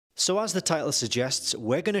So as the title suggests,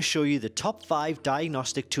 we're going to show you the top 5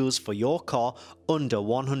 diagnostic tools for your car under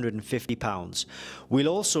 £150. We'll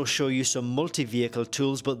also show you some multi-vehicle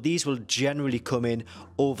tools, but these will generally come in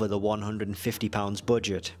over the £150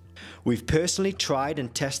 budget. We've personally tried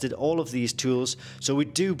and tested all of these tools, so we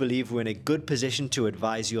do believe we're in a good position to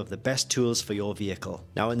advise you of the best tools for your vehicle.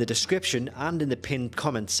 Now, in the description and in the pinned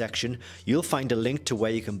comments section, you'll find a link to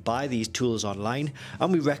where you can buy these tools online,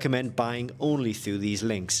 and we recommend buying only through these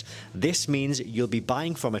links. This means you'll be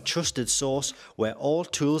buying from a trusted source where all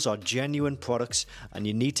tools are genuine products, and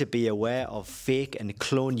you need to be aware of fake and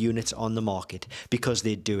clone units on the market because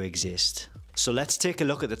they do exist. So let's take a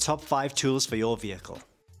look at the top 5 tools for your vehicle.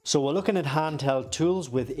 So we're looking at handheld tools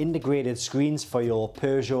with integrated screens for your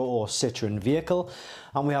Peugeot or Citroën vehicle,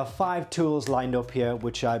 and we have 5 tools lined up here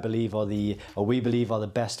which we believe are the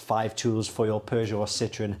best 5 tools for your Peugeot or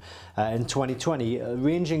Citroën in 2020,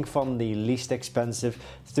 ranging from the least expensive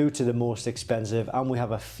through to the most expensive, and we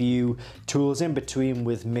have a few tools in between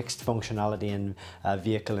with mixed functionality and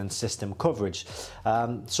vehicle and system coverage.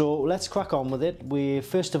 So let's crack on with it. We're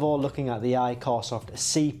first of all looking at the iCarsoft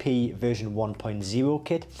CP version 1.0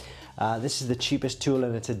 kit. This is the cheapest tool,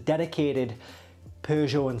 and it's a dedicated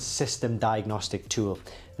Peugeot and system diagnostic tool.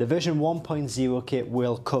 The version 1.0 kit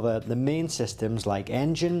will cover the main systems like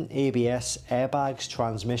engine, ABS, airbags,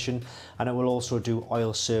 transmission, and it will also do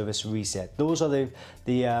oil service reset. Those are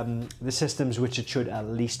the systems which it should at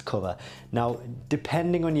least cover. Now,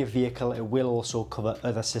 depending on your vehicle, it will also cover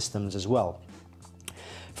other systems as well.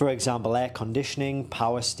 For example, air conditioning,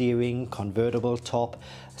 power steering, convertible top,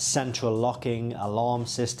 central locking, alarm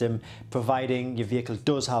system, providing your vehicle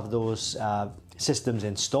does have those systems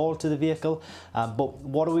installed to the vehicle. But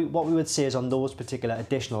what we would say is on those particular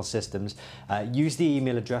additional systems, use the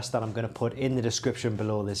email address that I'm going to put in the description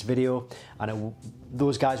below this video, and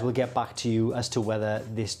those guys will get back to you as to whether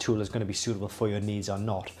this tool is going to be suitable for your needs or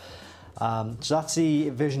not. So that's the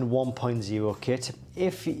version 1.0 kit.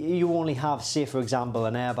 If you only have, say for example,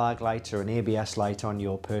 an airbag light or an ABS light on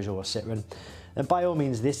your Peugeot or Citroën, then by all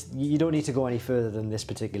means you don't need to go any further than this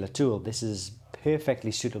particular tool. This is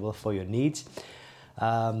perfectly suitable for your needs.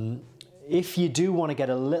 If you do want to get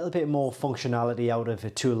a little bit more functionality out of a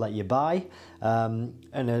tool that you buy, and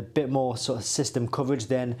a bit more sort of system coverage,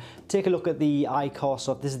 then take a look at the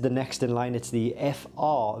iCarsoft. This is the next in line. It's the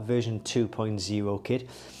FR version 2.0 kit.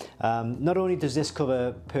 Not only does this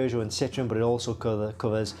cover Peugeot and Citroën, but it also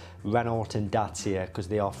covers Renault and Dacia, because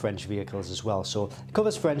they are French vehicles as well. So it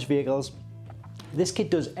covers French vehicles. This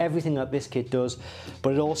kit does everything that this kit does,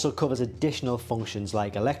 but it also covers additional functions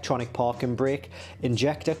like electronic parking brake,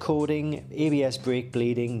 injector coding, ABS brake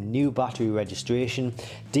bleeding, new battery registration,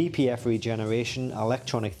 DPF regeneration,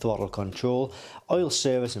 electronic throttle control, oil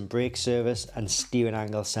service and brake service, and steering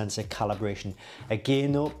angle sensor calibration.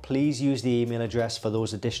 Again though, please use the email address for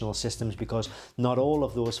those additional systems, because not all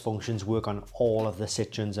of those functions work on all of the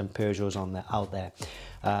Citroëns and Peugeots out there.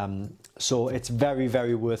 So it's very,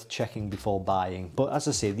 very worth checking before buying. But as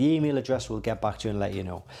I say, the email address will get back to you and let you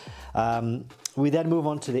know. We then move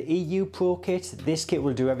on to the EU Pro kit. This kit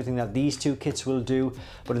will do everything that these two kits will do,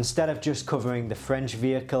 but instead of just covering the French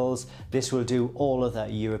vehicles, this will do all other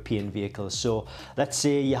European vehicles. So let's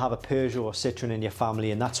say you have a Peugeot or Citroën in your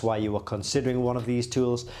family, and that's why you were considering one of these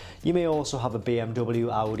tools. You may also have a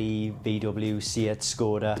BMW, Audi, VW, Seat,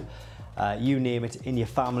 Skoda, you name it, in your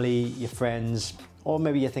family, your friends, or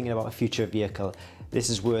maybe you're thinking about a future vehicle. This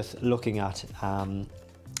is worth looking at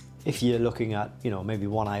if you're looking at, maybe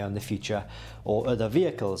one eye on the future or other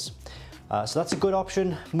vehicles. So that's a good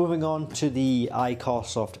option. Moving on to the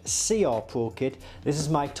iCarsoft CR Pro kit. This is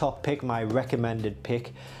my top pick, my recommended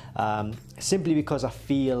pick, simply because I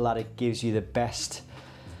feel that it gives you the best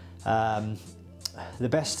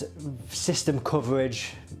system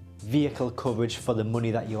coverage, vehicle coverage for the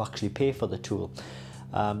money that you actually pay for the tool.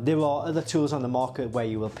 There are other tools on the market where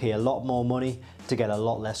you will pay a lot more money to get a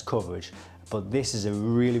lot less coverage, but this is a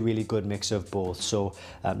really, really good mix of both. So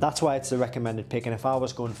that's why it's the recommended pick, and if I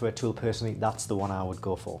was going for a tool personally, that's the one I would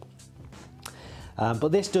go for.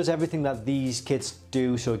 But this does everything that these kits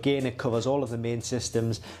do. So again, it covers all of the main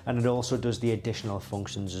systems, and it also does the additional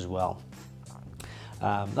functions as well.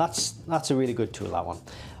 That's a really good tool, that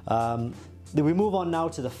one. Then we move on now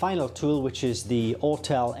to the final tool, which is the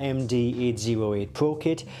Autel MD808 Pro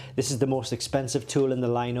Kit. This is the most expensive tool in the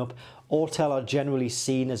lineup. Autel are generally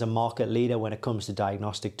seen as a market leader when it comes to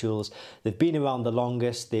diagnostic tools. They've been around the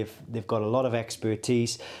longest, they've got a lot of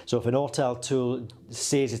expertise. So if an Autel tool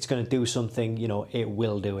says it's going to do something, it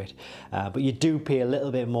will do it. But you do pay a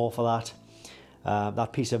little bit more for that.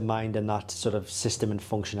 that peace of mind and that sort of system and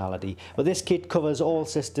functionality. But this kit covers all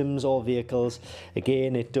systems, all vehicles.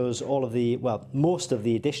 Again, it does all of the, well, most of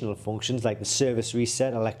the additional functions like the service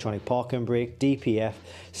reset, electronic parking brake, DPF,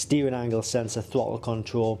 steering angle sensor, throttle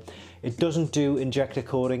control. It doesn't do injector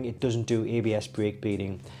coding, it doesn't do ABS brake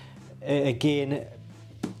beading. Again,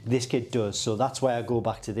 this kit does, so that's why I go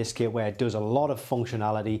back to this kit, where it does a lot of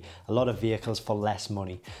functionality, a lot of vehicles for less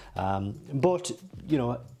money. But you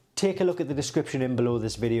know, take a look at the description in below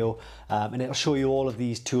this video, and it'll show you all of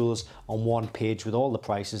these tools on one page with all the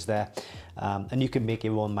prices there, and you can make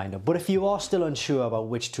your own mind up. But if you are still unsure about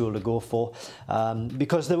which tool to go for,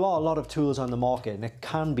 because there are a lot of tools on the market and it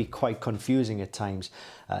can be quite confusing at times,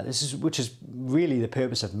 which is really the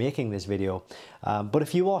purpose of making this video. But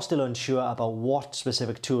if you are still unsure about what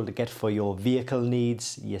specific tool to get for your vehicle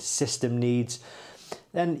needs, your system needs,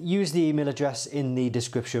 then use the email address in the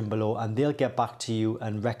description below and they'll get back to you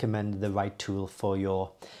and recommend the right tool for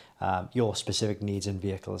your specific needs and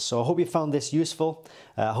vehicles. So I hope you found this useful.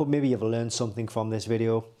 I hope maybe you've learned something from this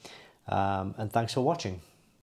video, and thanks for watching.